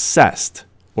be assessed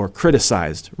or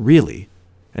criticized, really.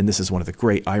 And this is one of the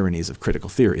great ironies of critical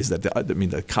theory, is that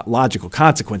the logical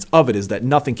consequence of it is that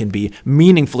nothing can be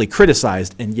meaningfully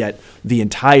criticized, and yet the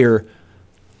entire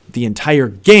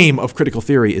game of critical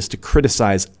theory is to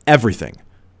criticize everything.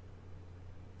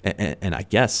 And I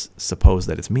guess suppose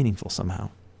that it's meaningful somehow.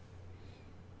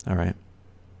 All right.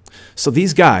 So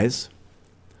these guys,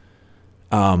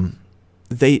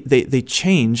 they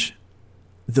change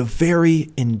the very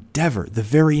endeavor, the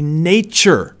very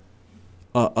nature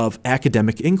of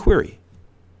academic inquiry,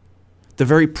 the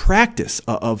very practice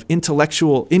of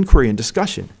intellectual inquiry and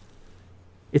discussion.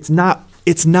 It's not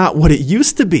what it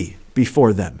used to be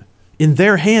before them. In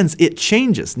their hands, it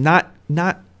changes, not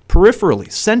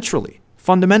peripherally, centrally,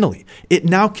 fundamentally. It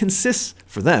now consists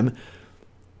for them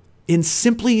in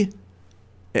simply,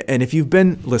 and if you've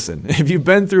been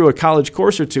through a college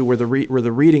course or two where the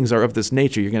readings are of this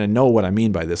nature, you're going to know what I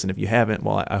mean by this. And if you haven't,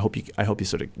 well, I hope you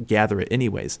sort of gather it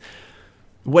anyways.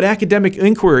 What academic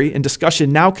inquiry and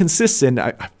discussion now consists in,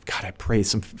 I pray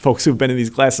some folks who've been in these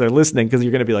classes are listening, because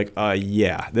you're going to be like,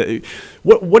 yeah.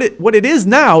 What it is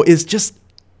now is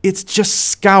it's just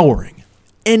scouring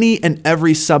any and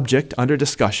every subject under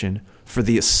discussion for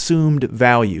the assumed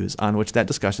values on which that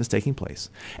discussion is taking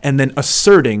place, and then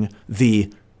asserting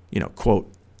the,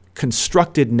 quote,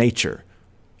 constructed nature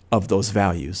of those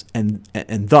values, and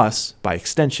thus, by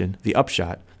extension, the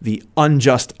upshot, the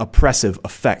unjust oppressive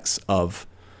effects of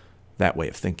that way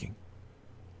of thinking.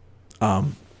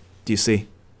 Do you see?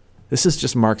 This is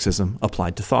just Marxism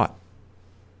applied to thought,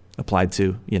 applied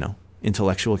to,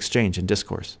 intellectual exchange and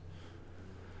discourse.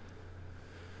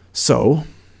 So,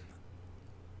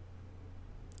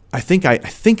 I think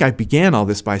I began all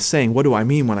this by saying, what do I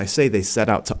mean when I say they set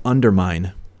out to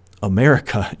undermine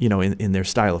America, in their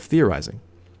style of theorizing?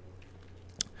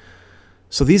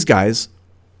 So these guys,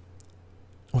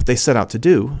 what they set out to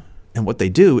do, and what they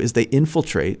do, is they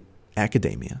infiltrate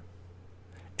academia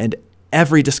and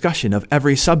every discussion of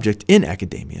every subject in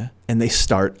academia, and they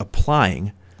start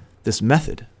applying this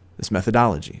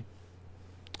methodology.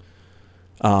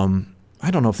 I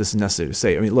don't know if this is necessary to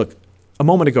say. I mean, look, a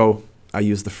moment ago, I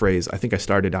used the phrase, I think I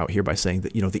started out here by saying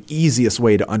that, the easiest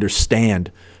way to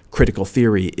understand critical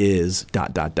theory is ...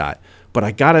 But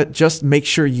I gotta just make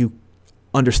sure you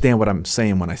understand what I'm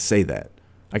saying when I say that.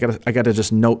 I gotta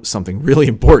just note something really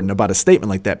important about a statement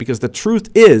like that, because the truth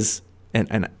is,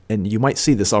 and you might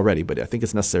see this already, but I think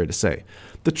it's necessary to say,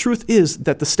 the truth is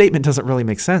that the statement doesn't really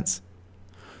make sense.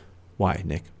 Why,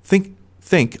 Nick?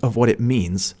 Think of what it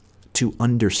means to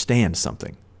understand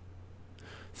something.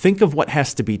 Think of what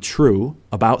has to be true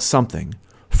about something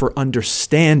for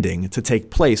understanding to take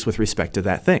place with respect to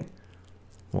that thing.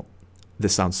 Well,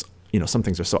 this sounds, some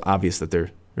things are so obvious that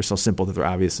they're so simple that they're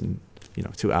obvious, and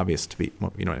too obvious to be,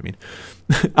 well, you know what I mean?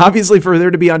 Obviously, for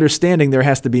there to be understanding, there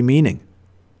has to be meaning.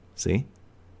 See?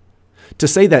 To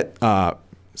say that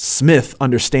Smith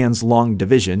understands long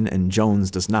division and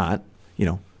Jones does not,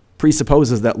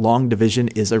 presupposes that long division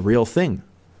is a real thing,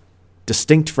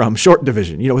 distinct from short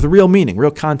division, with a real meaning,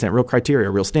 real content, real criteria,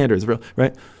 real standards,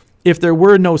 right? If there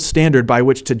were no standard by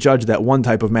which to judge that one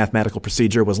type of mathematical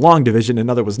procedure was long division and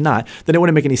another was not, then it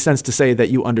wouldn't make any sense to say that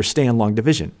you understand long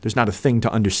division. There's not a thing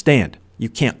to understand. You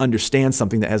can't understand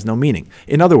something that has no meaning.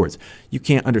 In other words, you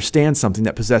can't understand something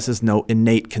that possesses no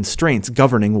innate constraints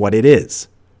governing what it is.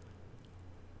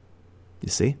 You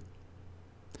see?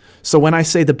 So when I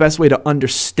say the best way to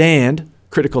understand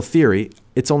critical theory,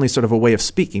 it's only sort of a way of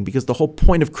speaking, because the whole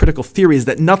point of critical theory is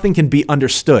that nothing can be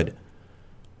understood.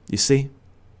 You see?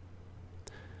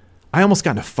 I almost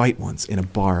got in a fight once in a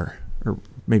bar, or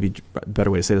maybe a better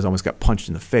way to say it is I almost got punched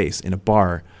in the face in a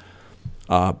bar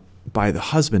by the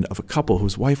husband of a couple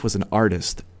whose wife was an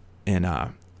artist. And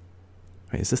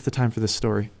wait, is this the time for this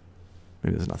story?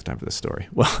 Maybe this is not the time for this story.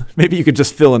 Well, maybe you could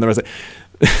just fill in the rest.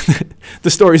 The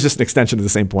story is just an extension of the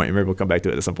same point. Maybe we'll come back to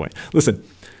it at some point. Listen,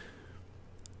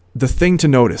 the thing to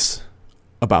notice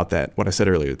about that, what I said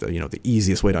earlier, the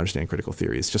easiest way to understand critical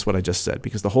theory is just what I just said,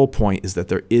 because the whole point is that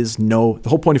the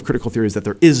whole point of critical theory is that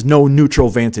there is no neutral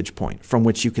vantage point from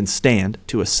which you can stand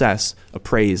to assess,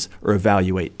 appraise, or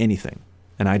evaluate anything.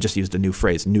 And I just used a new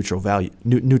phrase, neutral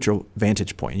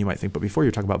vantage point. And you might think, but before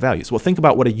you're talking about values. Well, think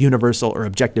about what a universal or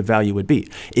objective value would be.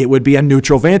 It would be a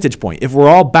neutral vantage point. If we're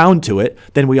all bound to it,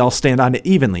 then we all stand on it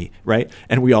evenly, right?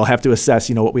 And we all have to assess,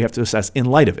 what we have to assess in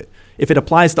light of it. If it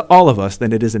applies to all of us,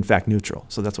 then it is in fact neutral.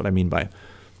 So that's what I mean by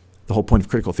the whole point of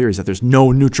critical theory is that there's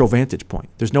no neutral vantage point.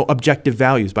 There's no objective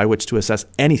values by which to assess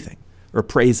anything or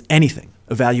appraise anything,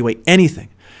 evaluate anything.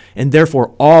 And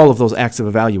therefore, all of those acts of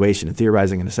evaluation and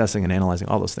theorizing and assessing and analyzing,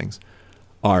 all those things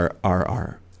are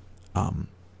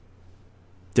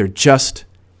they're just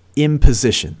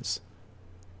impositions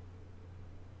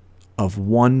of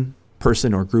one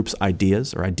person or group's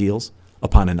ideas or ideals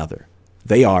upon another.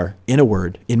 They are,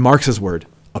 in Marx's word,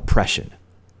 oppression.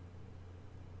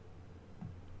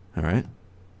 All right?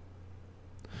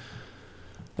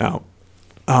 Now,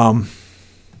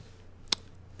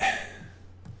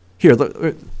 here,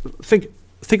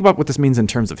 think about what this means in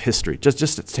terms of history. Just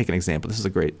to take an example, this is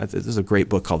a great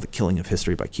book called The Killing of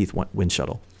History by Keith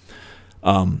Winshuttle.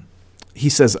 He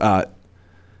says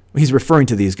he's referring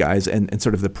to these guys and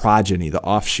sort of the progeny, the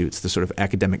offshoots, the sort of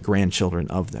academic grandchildren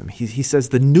of them. He says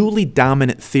the newly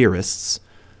dominant theorists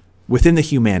within the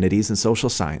humanities and social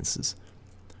sciences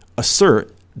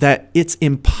assert that it's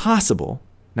impossible.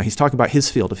 Now, he's talking about his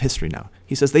field of history now.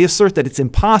 He says they assert that it's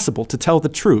impossible to tell the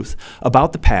truth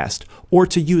about the past or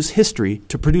to use history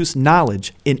to produce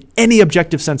knowledge in any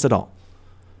objective sense at all.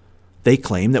 They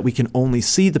claim that we can only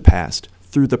see the past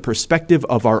through the perspective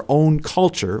of our own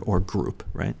culture or group,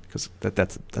 right? Because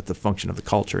that's the function of the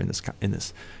culture in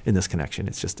this connection.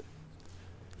 It's just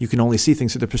you can only see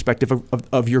things through the perspective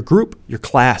of your group, your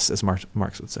class, as Marx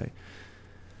would say.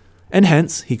 And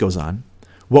hence, he goes on,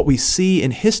 what we see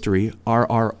in history are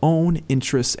our own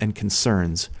interests and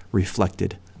concerns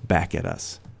reflected back at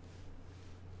us.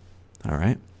 All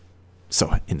right?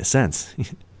 So, in a sense,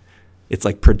 it's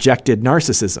like projected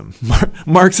narcissism.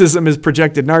 Marxism is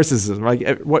projected narcissism.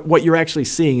 Right? What you're actually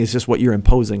seeing is just what you're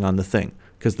imposing on the thing,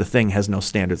 because the thing has no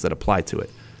standards that apply to it.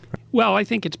 Right? Well, I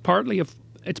think it's partly a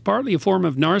form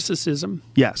of narcissism.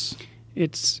 Yes.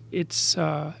 It's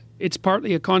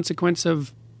partly a consequence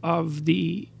of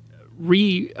the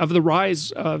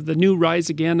the new rise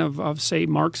again of say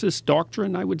Marxist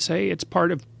doctrine. I would say it's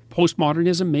part of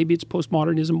postmodernism. Maybe it's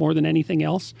postmodernism more than anything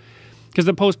else, because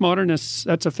the postmodernists,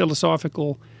 that's a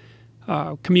philosophical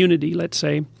community, let's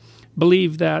say,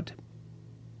 believe that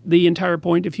the entire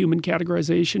point of human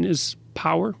categorization is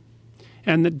power,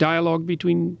 and that dialogue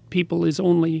between people is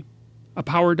only a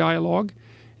power dialogue,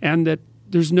 and that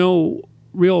there's no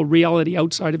real reality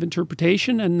outside of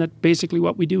interpretation, and that basically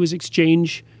what we do is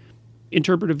exchange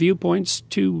interpretive viewpoints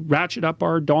to ratchet up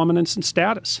our dominance and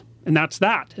status. And that's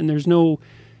that. And there's no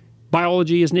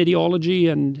biology is an ideology,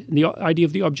 and the idea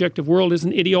of the objective world is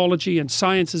an ideology, and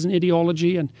science is an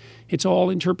ideology, and it's all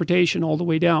interpretation all the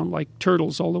way down, like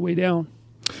turtles all the way down.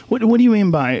 What do you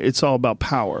mean by it's all about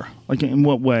power? Like, in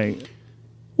what way?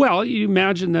 Well, you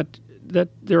imagine that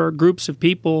there are groups of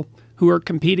people who are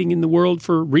competing in the world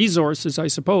for resources, I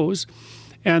suppose,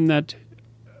 and that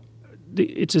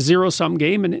it's a zero-sum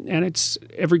game, and it's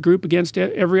every group against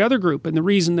every other group. And the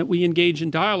reason that we engage in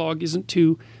dialogue isn't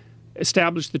to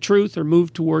establish the truth or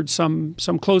move towards some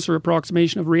closer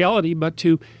approximation of reality, but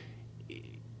to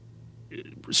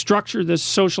structure this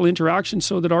social interaction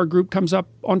so that our group comes up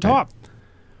on top.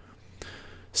 Right.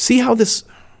 See how this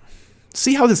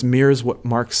mirrors what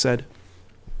Marx said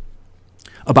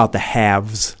about the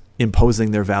haves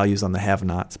imposing their values on the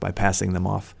have-nots by passing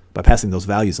those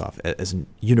values off as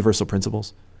universal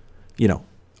principles,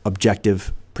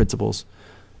 objective principles.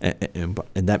 And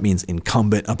that means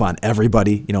incumbent upon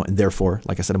everybody, and therefore,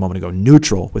 like I said a moment ago,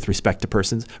 neutral with respect to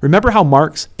persons. Remember how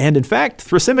Marx, and in fact,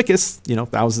 Thrasymachus,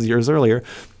 thousands of years earlier,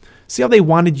 see how they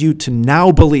wanted you to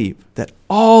now believe that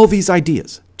all these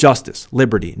ideas, justice,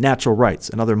 liberty, natural rights,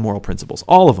 and other moral principles,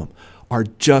 all of them are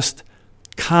just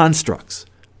constructs,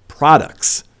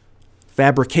 products,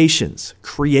 fabrications,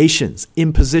 creations,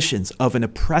 impositions of an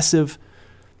oppressive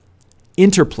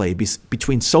interplay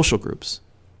between social groups.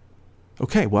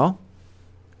 Okay, well,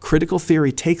 critical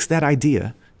theory takes that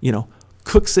idea,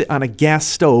 cooks it on a gas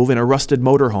stove in a rusted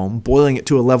motorhome, boiling it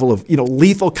to a level of,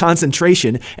 lethal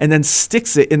concentration, and then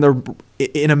sticks it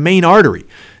in a main artery.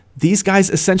 These guys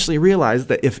essentially realize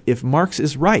that if Marx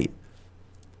is right,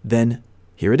 then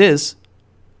here it is.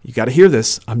 You got to hear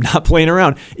this. I'm not playing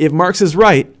around. If Marx is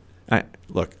right,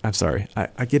 look, I'm sorry.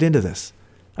 I get into this.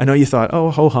 I know you thought,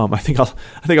 oh, ho-hum, I think I'll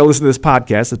listen to this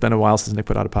podcast. It's been a while since Nick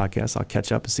put out a podcast. I'll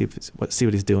catch up and see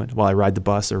what he's doing while I ride the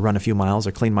bus or run a few miles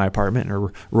or clean my apartment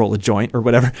or roll a joint or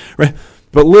whatever. Right?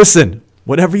 But listen,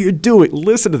 whatever you're doing,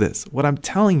 listen to this. What I'm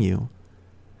telling you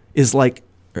is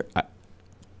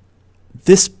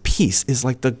this piece is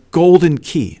like the golden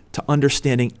key to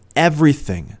understanding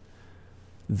everything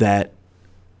that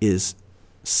is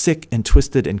sick and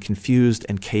twisted and confused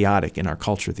and chaotic in our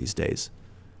culture these days.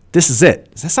 This is it.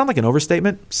 Does that sound like an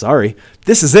overstatement? Sorry.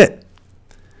 This is it.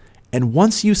 And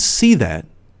once you see that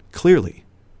clearly,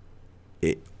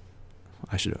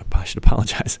 I should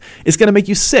apologize. It's going to make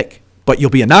you sick, but you'll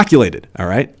be inoculated, all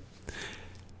right?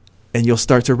 And you'll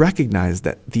start to recognize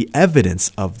that the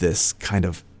evidence of this kind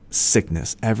of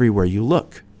sickness everywhere you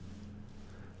look,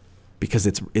 because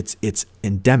it's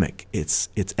endemic, it's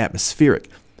atmospheric.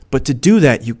 But to do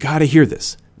that, you got to hear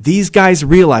this. These guys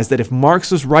realize that if Marx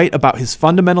was right about his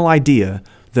fundamental idea,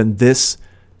 then this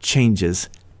changes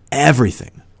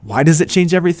everything. Why does it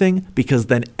change everything? Because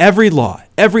then every law,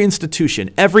 every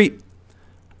institution, every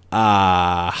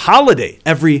holiday,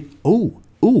 every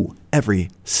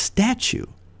statue,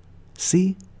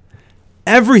 see?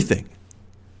 Everything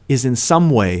is in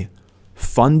some way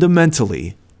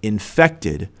fundamentally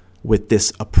infected with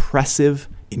this oppressive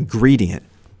ingredient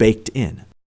baked in.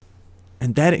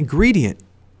 And that ingredient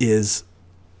is,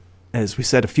 as we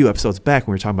said a few episodes back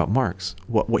when we were talking about Marx,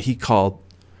 what he called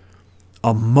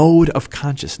a mode of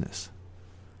consciousness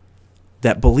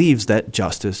that believes that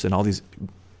justice and all these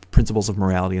principles of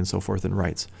morality and so forth and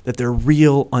rights, that they're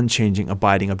real, unchanging,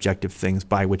 abiding, objective things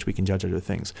by which we can judge other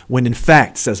things. When in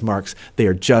fact, says Marx, they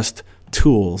are just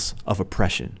tools of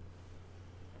oppression.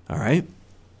 All right?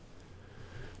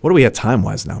 What are we at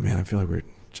time-wise now, man? I feel like we're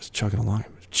just chugging along.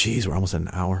 Jeez, we're almost at an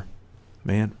hour.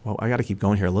 Man, well, I got to keep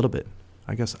going here a little bit.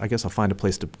 I guess I'll find a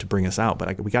place to bring us out,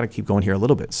 but we got to keep going here a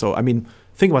little bit. So, I mean,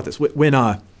 think about this.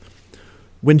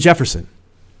 When Jefferson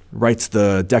writes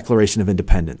the Declaration of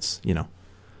Independence,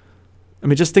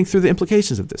 just think through the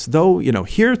implications of this. Though,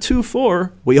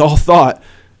 heretofore, we all thought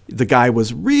the guy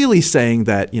was really saying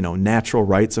that, natural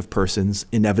rights of persons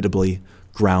inevitably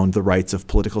ground the rights of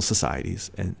political societies,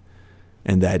 and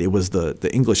that it was the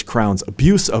English crown's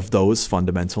abuse of those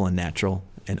fundamental and natural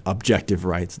and objective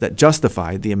rights that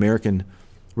justified the American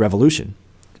Revolution.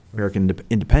 American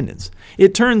independence.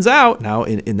 It turns out now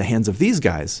in the hands of these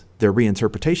guys, their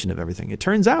reinterpretation of everything, it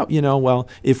turns out, well,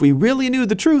 if we really knew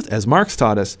the truth, as Marx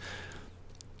taught us,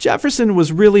 Jefferson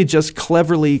was really just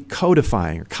cleverly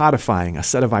codifying a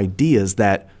set of ideas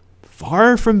that,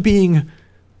 far from being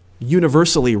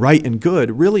universally right and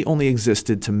good, really only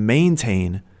existed to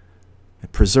maintain,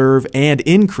 preserve, and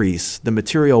increase the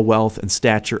material wealth and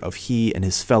stature of he and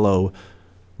his fellow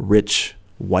rich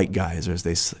white guys, or as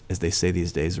they say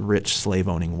these days, rich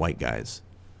slave-owning white guys.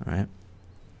 All right?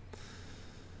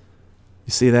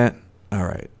 You see that? All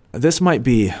right. This might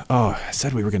be, I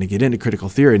said we were going to get into critical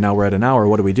theory. Now we're at an hour.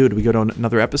 What do we do? Do we go to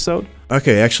another episode?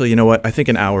 Okay, actually, you know what? I think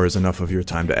an hour is enough of your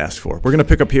time to ask for. We're going to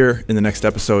pick up here in the next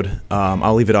episode.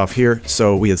 I'll leave it off here.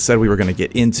 So we had said we were going to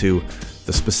get into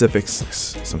the specifics,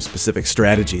 some specific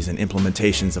strategies and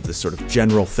implementations of this sort of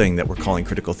general thing that we're calling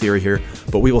critical theory here.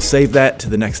 But we will save that to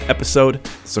the next episode.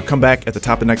 So come back at the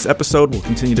top of the next episode. We'll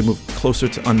continue to move closer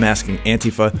to unmasking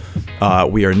Antifa.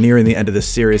 We are nearing the end of this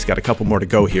series. Got a couple more to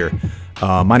go here.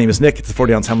 My name is Nick. It's the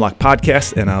 40 Ounce Hemlock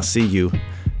Podcast, and I'll see you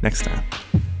next time.